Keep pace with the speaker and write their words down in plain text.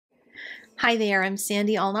Hi there, I'm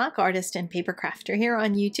Sandy Allnock, artist and paper crafter here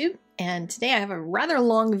on YouTube, and today I have a rather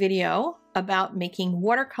long video about making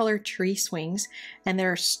watercolor tree swings, and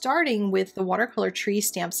they're starting with the watercolor tree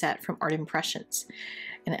stamp set from Art Impressions.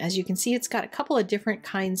 And as you can see, it's got a couple of different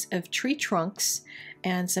kinds of tree trunks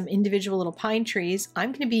and some individual little pine trees.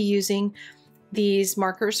 I'm going to be using these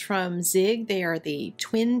markers from Zig. They are the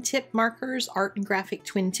twin tip markers, art and graphic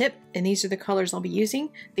twin tip, and these are the colors I'll be using.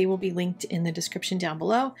 They will be linked in the description down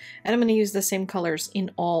below, and I'm going to use the same colors in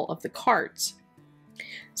all of the cards.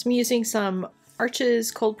 So I'm using some Arches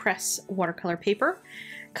cold press watercolor paper,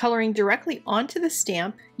 coloring directly onto the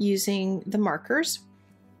stamp using the markers.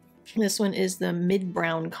 This one is the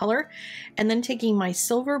mid-brown color, and then taking my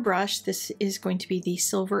silver brush. This is going to be the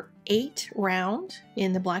silver 8 round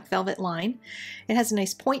in the black velvet line. It has a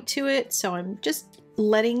nice point to it, so I'm just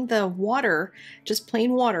letting the water, just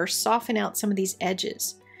plain water, soften out some of these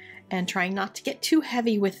edges and trying not to get too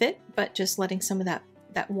heavy with it, but just letting some of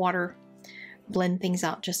that water blend things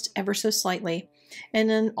out just ever so slightly. And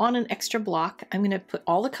then on an extra block, I'm going to put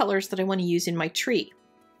all the colors that I want to use in my tree.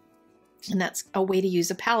 And that's a way to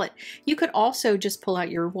use a palette. You could also just pull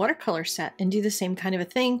out your watercolor set and do the same kind of a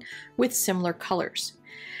thing with similar colors.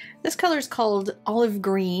 This color is called olive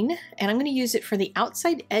green, and I'm going to use it for the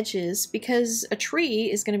outside edges because a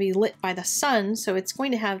tree is going to be lit by the sun, so it's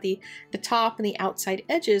going to have the top and the outside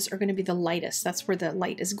edges are going to be the lightest. That's where the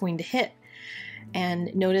light is going to hit.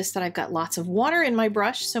 And notice that I've got lots of water in my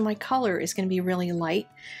brush, so my color is going to be really light.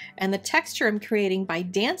 And the texture I'm creating by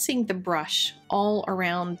dancing the brush all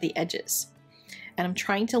around the edges. And I'm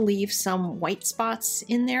trying to leave some white spots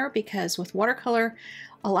in there because with watercolor,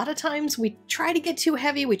 a lot of times we try to get too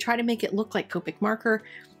heavy, we try to make it look like Copic marker,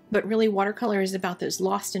 but really watercolor is about those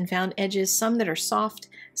lost and found edges, some that are soft,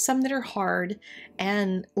 some that are hard,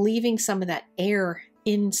 and leaving some of that air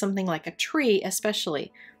in something like a tree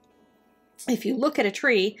especially. If you look at a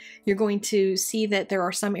tree, you're going to see that there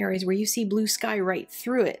are some areas where you see blue sky right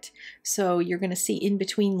through it. So you're going to see in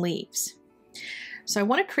between leaves. So I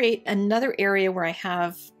want to create another area where I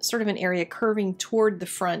have sort of an area curving toward the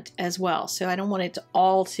front as well. So I don't want it to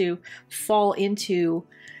all to fall into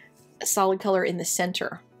a solid color in the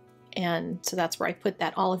center. And so that's where I put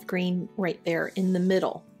that olive green right there in the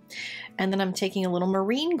middle. And then I'm taking a little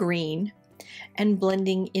marine green and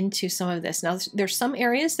blending into some of this. Now there's some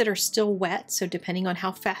areas that are still wet, so depending on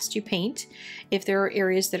how fast you paint, if there are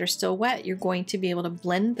areas that are still wet, you're going to be able to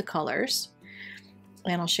blend the colors.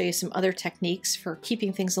 And I'll show you some other techniques for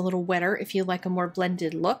keeping things a little wetter if you like a more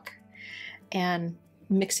blended look, and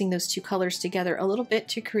mixing those two colors together a little bit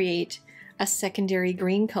to create a secondary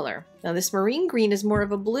green color. Now this marine green is more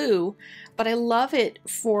of a blue, but I love it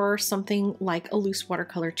for something like a loose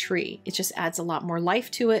watercolor tree. It just adds a lot more life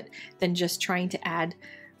to it than just trying to add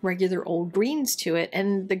regular old greens to it.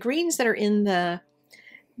 And the greens that are in the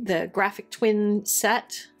graphic twin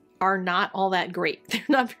set are not all that great. They're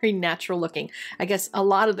not very natural looking. I guess a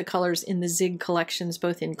lot of the colors in the Zig collections,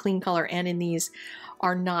 both in clean color and in these,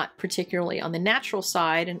 are not particularly on the natural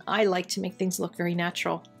side, and I like to make things look very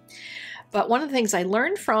natural. But one of the things I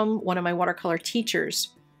learned from one of my watercolor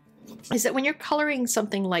teachers is that when you're coloring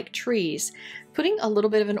something like trees, putting a little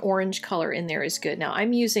bit of an orange color in there is good. Now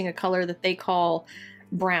I'm using a color that they call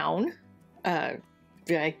brown,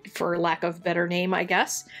 for lack of a better name, I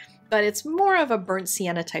guess, but it's more of a burnt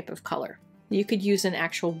sienna type of color. You could use an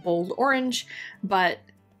actual bold orange, but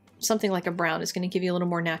something like a brown is going to give you a little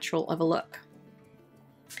more natural of a look.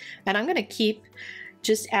 And I'm going to keep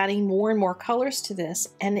just adding more and more colors to this,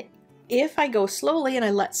 and if I go slowly and I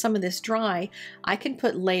let some of this dry, I can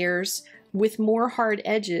put layers with more hard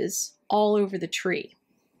edges all over the tree.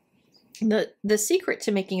 The secret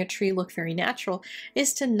to making a tree look very natural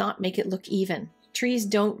is to not make it look even. Trees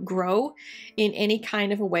don't grow in any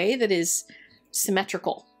kind of a way that is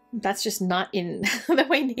symmetrical. That's just not in the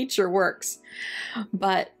way nature works.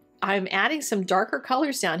 But I'm adding some darker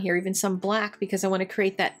colors down here, even some black, because I want to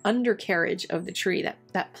create that undercarriage of the tree,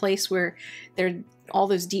 that place where all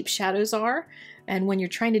those deep shadows are. And when you're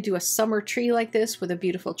trying to do a summer tree like this with a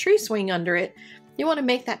beautiful tree swing under it, you want to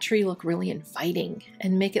make that tree look really inviting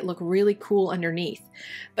and make it look really cool underneath.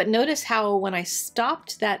 But notice how when I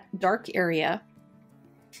stopped that dark area,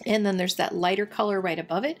 and then there's that lighter color right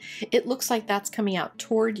above it, it looks like that's coming out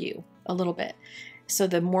toward you a little bit. So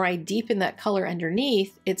the more I deepen that color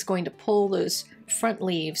underneath, it's going to pull those front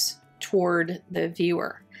leaves toward the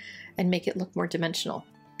viewer and make it look more dimensional.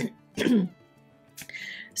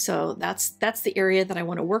 So that's the area that I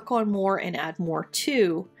want to work on more and add more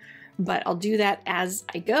to. but I'll do that as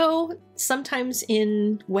I go, sometimes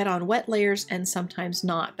in wet on wet layers and sometimes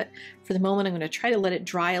not. But for the moment, I'm going to try to let it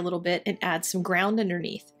dry a little bit and add some ground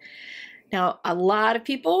underneath. Now, a lot of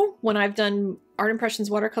people, when I've done art impressions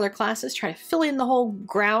watercolor classes, try to fill in the whole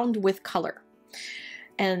ground with color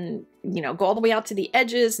and, you know, go all the way out to the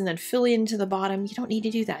edges and then fill into the bottom. You don't need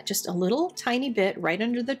to do that. Just a little tiny bit right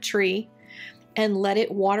under the tree and let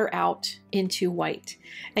it water out into white.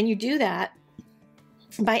 And you do that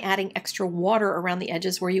by adding extra water around the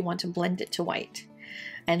edges where you want to blend it to white.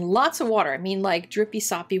 And lots of water. I mean, like drippy,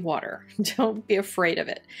 soppy water. Don't be afraid of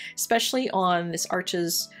it, especially on this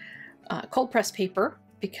Arches cold press paper,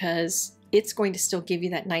 because it's going to still give you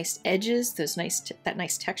that nice edges, that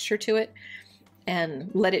nice texture to it,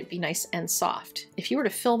 and let it be nice and soft. If you were to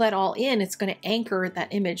fill that all in, it's going to anchor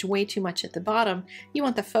that image way too much at the bottom. You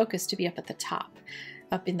want the focus to be up at the top,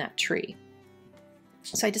 up in that tree.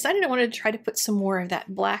 So I decided I wanted to try to put some more of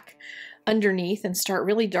that black underneath and start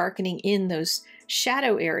really darkening in those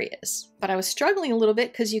shadow areas. But I was struggling a little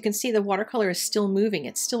bit because you can see the watercolor is still moving.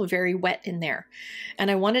 It's still very wet in there.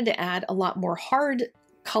 And I wanted to add a lot more hard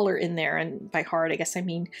color in there. And by hard, I guess I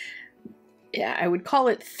mean, yeah, I would call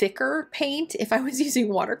it thicker paint if I was using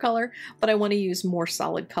watercolor, but I want to use more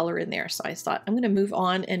solid color in there. So I thought I'm going to move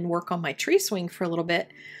on and work on my tree swing for a little bit.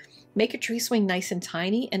 Make a tree swing nice and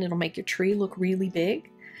tiny, and it'll make your tree look really big.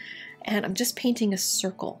 And I'm just painting a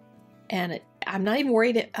circle. And I'm not even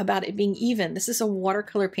worried about it being even. This is a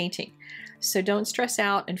watercolor painting. So don't stress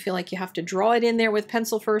out and feel like you have to draw it in there with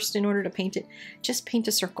pencil first in order to paint it. Just paint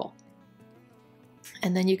a circle.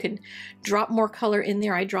 And then you can drop more color in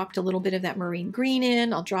there. I dropped a little bit of that marine green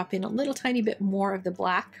in. I'll drop in a little tiny bit more of the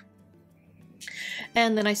black.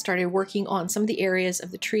 And then I started working on some of the areas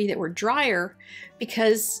of the tree that were drier,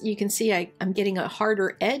 because you can see I'm getting a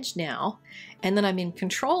harder edge now. And then I'm in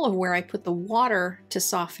control of where I put the water to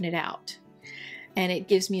soften it out. And it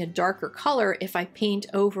gives me a darker color if I paint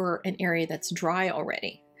over an area that's dry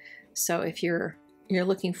already. So if you're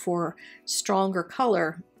looking for stronger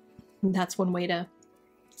color, that's one way to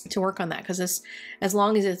work on that, because as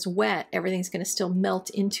long as it's wet, everything's going to still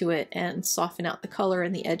melt into it and soften out the color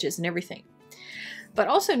and the edges and everything. But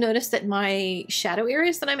also notice that my shadow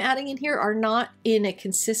areas that I'm adding in here are not in a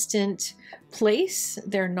consistent place.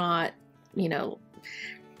 They're not, you know,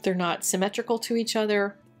 they're not symmetrical to each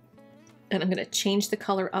other. And I'm going to change the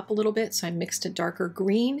color up a little bit. So I mixed a darker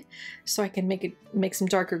green so I can make some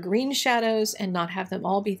darker green shadows and not have them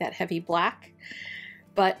all be that heavy black.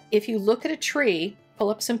 But if you look at a tree, pull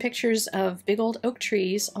up some pictures of big old oak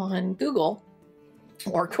trees on Google,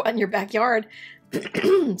 or go out in your backyard,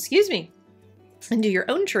 excuse me, and do your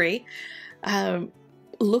own tree.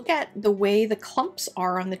 Look at the way the clumps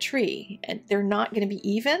are on the tree, and they're not going to be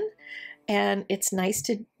even. And it's nice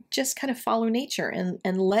to just kind of follow nature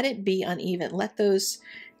and let it be uneven. Let those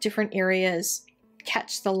different areas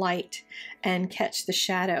catch the light and catch the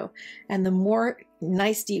shadow. And the more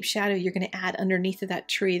nice deep shadow you're going to add underneath of that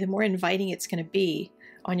tree, the more inviting it's going to be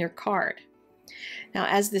on your card. Now,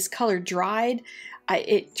 as this color dried,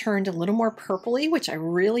 it turned a little more purpley, which I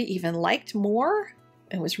really even liked more.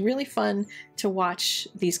 It was really fun to watch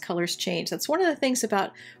these colors change. That's one of the things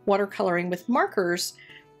about watercoloring with markers.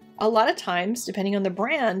 A lot of times, depending on the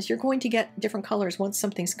brand, you're going to get different colors once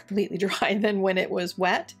something's completely dry than when it was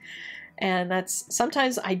wet. And that's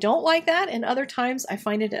sometimes I don't like that, and other times I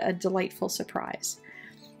find it a delightful surprise.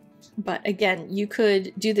 But again, you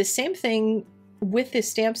could do the same thing with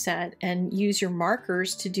this stamp set and use your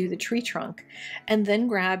markers to do the tree trunk, and then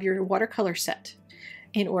grab your watercolor set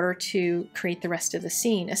in order to create the rest of the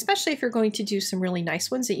scene, especially if you're going to do some really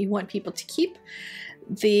nice ones that you want people to keep.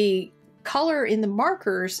 The color in the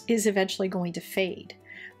markers is eventually going to fade.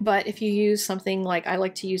 But if you use something like I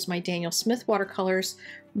like to use my Daniel Smith watercolors,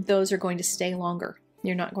 those are going to stay longer.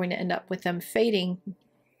 You're not going to end up with them fading.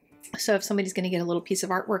 So if somebody's going to get a little piece of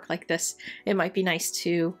artwork like this, it might be nice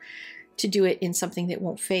to do it in something that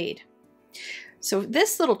won't fade. So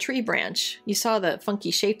this little tree branch, you saw the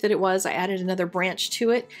funky shape that it was. I added another branch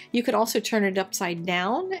to it. You could also turn it upside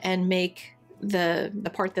down and make the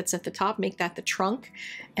part that's at the top, make that the trunk,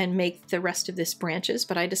 and make the rest of this branches.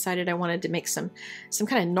 But I decided I wanted to make some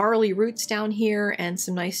kind of gnarly roots down here and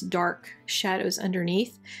some nice dark shadows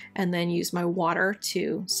underneath, and then use my water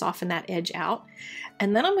to soften that edge out.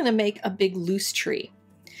 And then I'm going to make a big loose tree.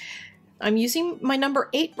 I'm using my number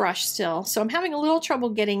 8 brush still, so I'm having a little trouble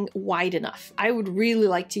getting wide enough. I would really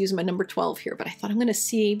like to use my number 12 here, but I thought I'm going to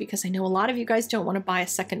see, because I know a lot of you guys don't want to buy a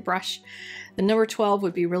second brush. The number 12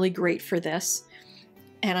 would be really great for this.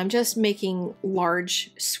 And I'm just making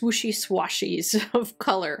large swooshy swashies of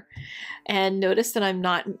color. And notice that I'm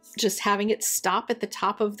not just having it stop at the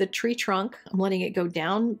top of the tree trunk. I'm letting it go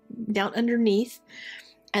down underneath.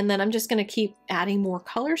 And then I'm just going to keep adding more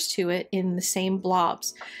colors to it in the same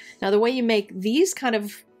blobs. Now, the way you make these kind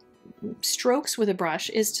of strokes with a brush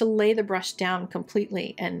is to lay the brush down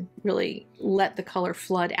completely and really let the color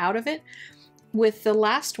flood out of it. With the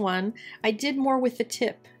last one, I did more with the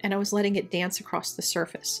tip and I was letting it dance across the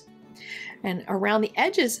surface. And around the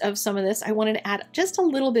edges of some of this, I wanted to add just a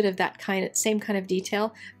little bit of that same kind of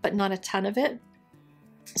detail, but not a ton of it.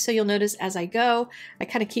 So you'll notice as I go, I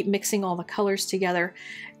kind of keep mixing all the colors together.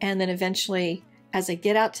 And then eventually, as I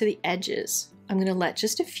get out to the edges, I'm going to let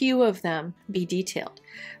just a few of them be detailed.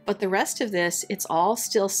 But the rest of this, it's all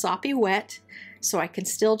still soppy wet, so I can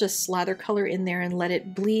still just slather color in there and let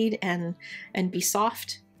it bleed and be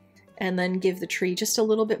soft, and then give the tree just a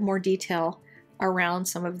little bit more detail around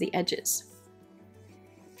some of the edges.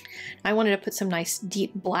 I wanted to put some nice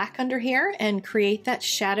deep black under here and create that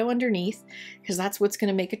shadow underneath, because that's what's going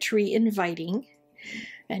to make a tree inviting.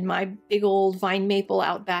 And my big old vine maple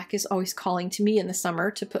out back is always calling to me in the summer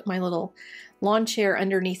to put my little lawn chair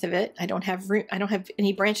underneath of it. I don't have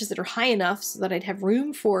any branches that are high enough so that I'd have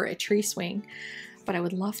room for a tree swing, but I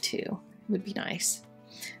would love to. It would be nice.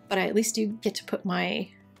 But I at least do get to put my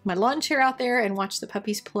lawn chair out there and watch the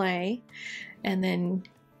puppies play, and then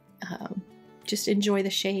just enjoy the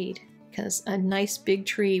shade, because a nice big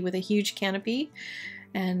tree with a huge canopy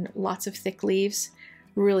and lots of thick leaves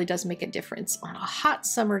really does make a difference on a hot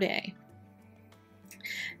summer day.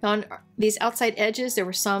 Now on these outside edges, there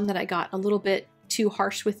were some that I got a little bit too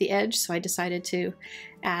harsh with the edge, so I decided to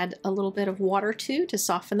add a little bit of water to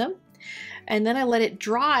soften them. And then I let it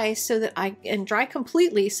dry dry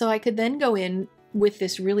completely, so I could then go in with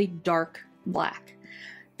this really dark black,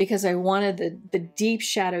 because I wanted the deep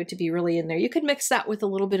shadow to be really in there. You could mix that with a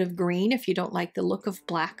little bit of green if you don't like the look of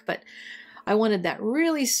black, but I wanted that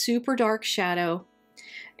really super dark shadow.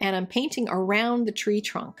 And I'm painting around the tree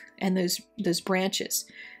trunk and those branches.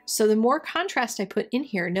 So the more contrast I put in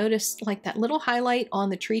here, notice like that little highlight on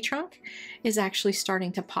the tree trunk is actually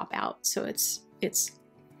starting to pop out. So it's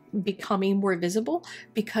becoming more visible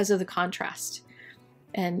because of the contrast.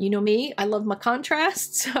 And you know me, I love my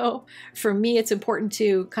contrast. So for me, it's important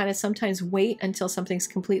to kind of sometimes wait until something's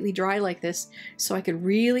completely dry like this, so I could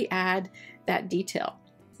really add that detail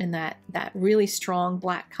and that really strong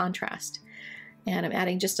black contrast. And I'm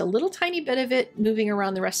adding just a little tiny bit of it, moving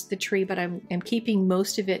around the rest of the tree, but I'm keeping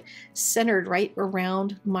most of it centered right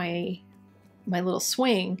around my little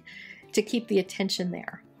swing to keep the attention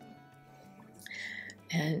there.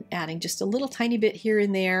 And adding just a little tiny bit here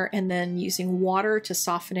and there, and then using water to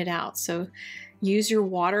soften it out. So use your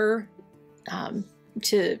water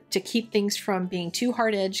to keep things from being too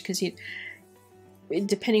hard-edged, because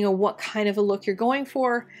depending on what kind of a look you're going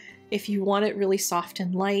for, if you want it really soft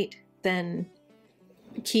and light, then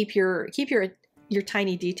keep your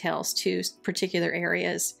tiny details to particular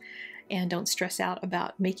areas and don't stress out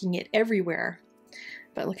about making it everywhere.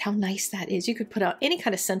 But look how nice that is. You could put out any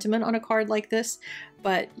kind of sentiment on a card like this,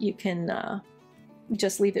 but you can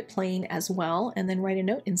just leave it plain as well, and then write a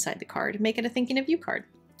note inside the card. Make it a thinking of you card.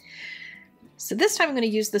 So this time I'm going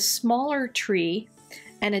to use the smaller tree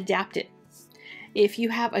and adapt it. If you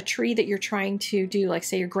have a tree that you're trying to do, like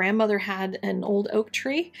say your grandmother had an old oak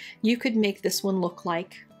tree, you could make this one look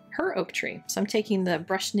like her oak tree. So I'm taking the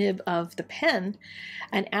brush nib of the pen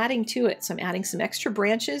and adding to it. So I'm adding some extra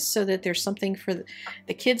branches so that there's something for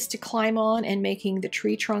the kids to climb on, and making the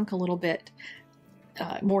tree trunk a little bit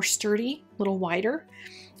more sturdy, a little wider.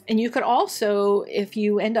 And you could also, if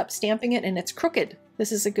you end up stamping it and it's crooked,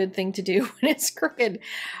 this is a good thing to do when it's crooked,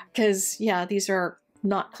 because yeah, these are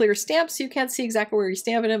not clear stamps, so you can't see exactly where you're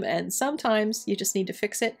stamping them, and sometimes you just need to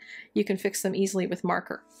fix it. You can fix them easily with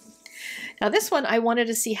marker. Now this one, I wanted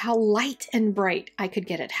to see how light and bright I could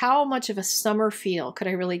get it. How much of a summer feel could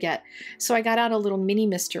I really get? So I got out a little mini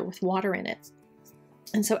mister with water in it.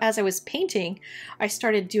 And so as I was painting, I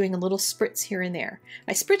started doing a little spritz here and there.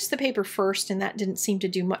 I spritzed the paper first, and that didn't seem to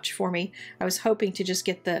do much for me. I was hoping to just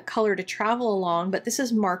get the color to travel along, but this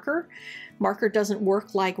is marker. Marker doesn't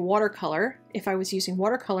work like watercolor. If I was using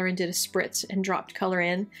watercolor and did a spritz and dropped color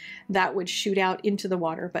in, that would shoot out into the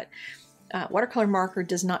water. But watercolor marker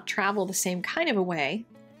does not travel the same kind of a way,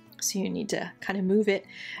 so you need to kind of move it.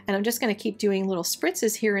 And I'm just going to keep doing little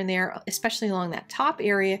spritzes here and there, especially along that top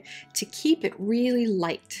area, to keep it really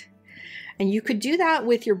light. And you could do that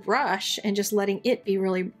with your brush and just letting it be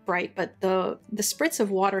really bright, but the spritz of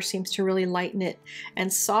water seems to really lighten it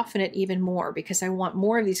and soften it even more, because I want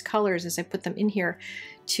more of these colors as I put them in here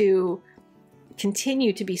to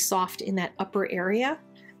continue to be soft in that upper area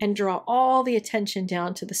and draw all the attention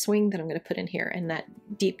down to the swing that I'm going to put in here and that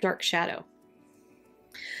deep dark shadow.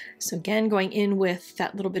 So again, going in with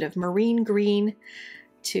that little bit of marine green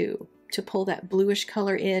to pull that bluish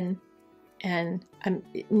color in. And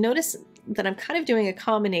notice that I'm kind of doing a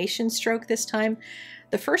combination stroke this time.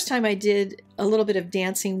 The first time I did a little bit of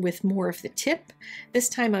dancing with more of the tip. This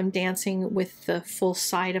time I'm dancing with the full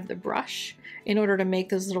side of the brush in order to make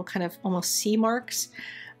those little kind of almost C marks.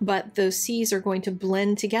 But those C's are going to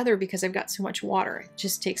blend together because I've got so much water. It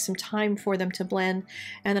just takes some time for them to blend.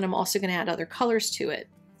 And then I'm also going to add other colors to it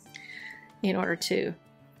in order to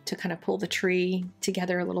kind of pull the tree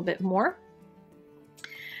together a little bit more.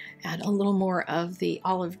 Add a little more of the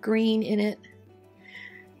olive green in it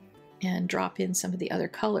and drop in some of the other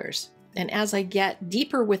colors. And as I get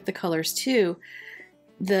deeper with the colors too,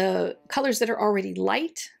 the colors that are already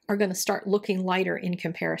light are going to start looking lighter in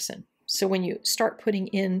comparison. So when you start putting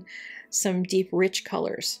in some deep, rich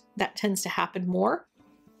colors, that tends to happen more.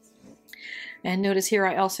 And notice here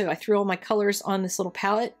I threw all my colors on this little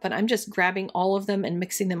palette, but I'm just grabbing all of them and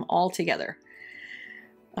mixing them all together.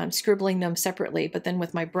 I'm scribbling them separately, but then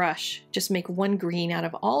with my brush, just make one green out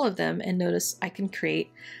of all of them, and notice I can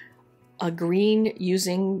create a green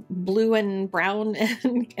using blue and brown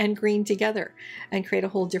and green together and create a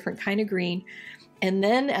whole different kind of green. And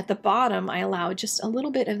then at the bottom, I allow just a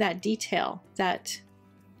little bit of that detail, that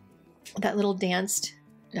little danced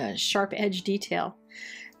sharp edge detail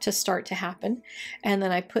to start to happen. And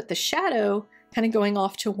then I put the shadow kind of going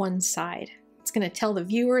off to one side. It's going to tell the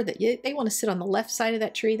viewer that they want to sit on the left side of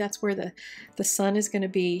that tree. That's where the sun is going to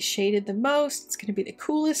be shaded the most. It's going to be the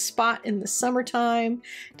coolest spot in the summertime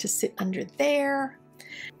to sit under there.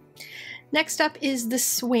 Next up is the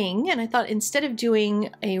swing, and I thought instead of doing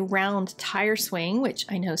a round tire swing, which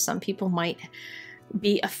I know some people might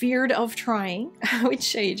be afeared of trying,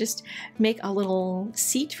 which you just make a little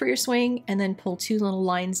seat for your swing and then pull two little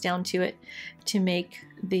lines down to it to make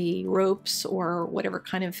the ropes or whatever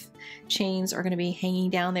kind of chains are going to be hanging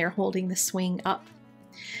down there holding the swing up.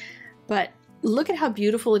 But look at how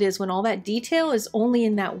beautiful it is when all that detail is only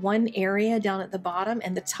in that one area down at the bottom,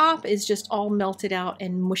 and the top is just all melted out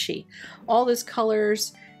and mushy. All those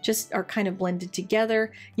colors just are kind of blended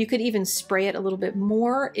together. You could even spray it a little bit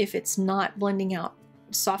more if it's not blending out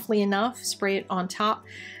softly enough. Spray it on top.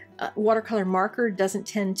 Watercolor marker doesn't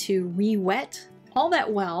tend to re-wet all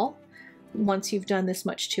that well once you've done this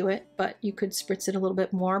much to it, but you could spritz it a little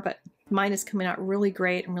bit more. But mine is coming out really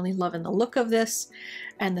great. I'm really loving the look of this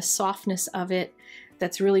and the softness of it.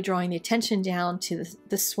 That's really drawing the attention down to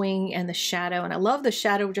the swing and the shadow. And I love the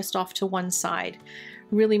shadow just off to one side.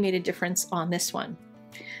 Really made a difference on this one.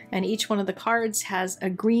 And each one of the cards has a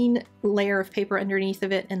green layer of paper underneath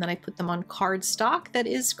of it, and then I put them on cardstock that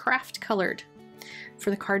is craft colored for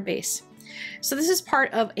the card base. So this is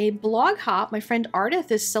part of a blog hop. My friend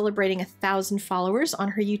Ardith is celebrating 1,000 followers on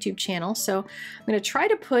her YouTube channel, so I'm going to try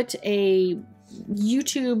to put a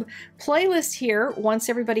YouTube playlist here once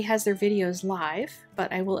everybody has their videos live, but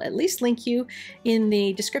I will at least link you in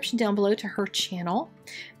the description down below to her channel.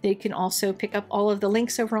 They can also pick up all of the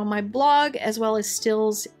links over on my blog as well as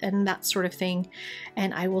stills and that sort of thing.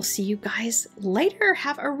 And I will see you guys later.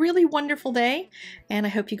 Have a really wonderful day, and I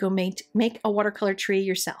hope you go make a watercolor tree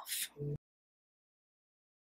yourself.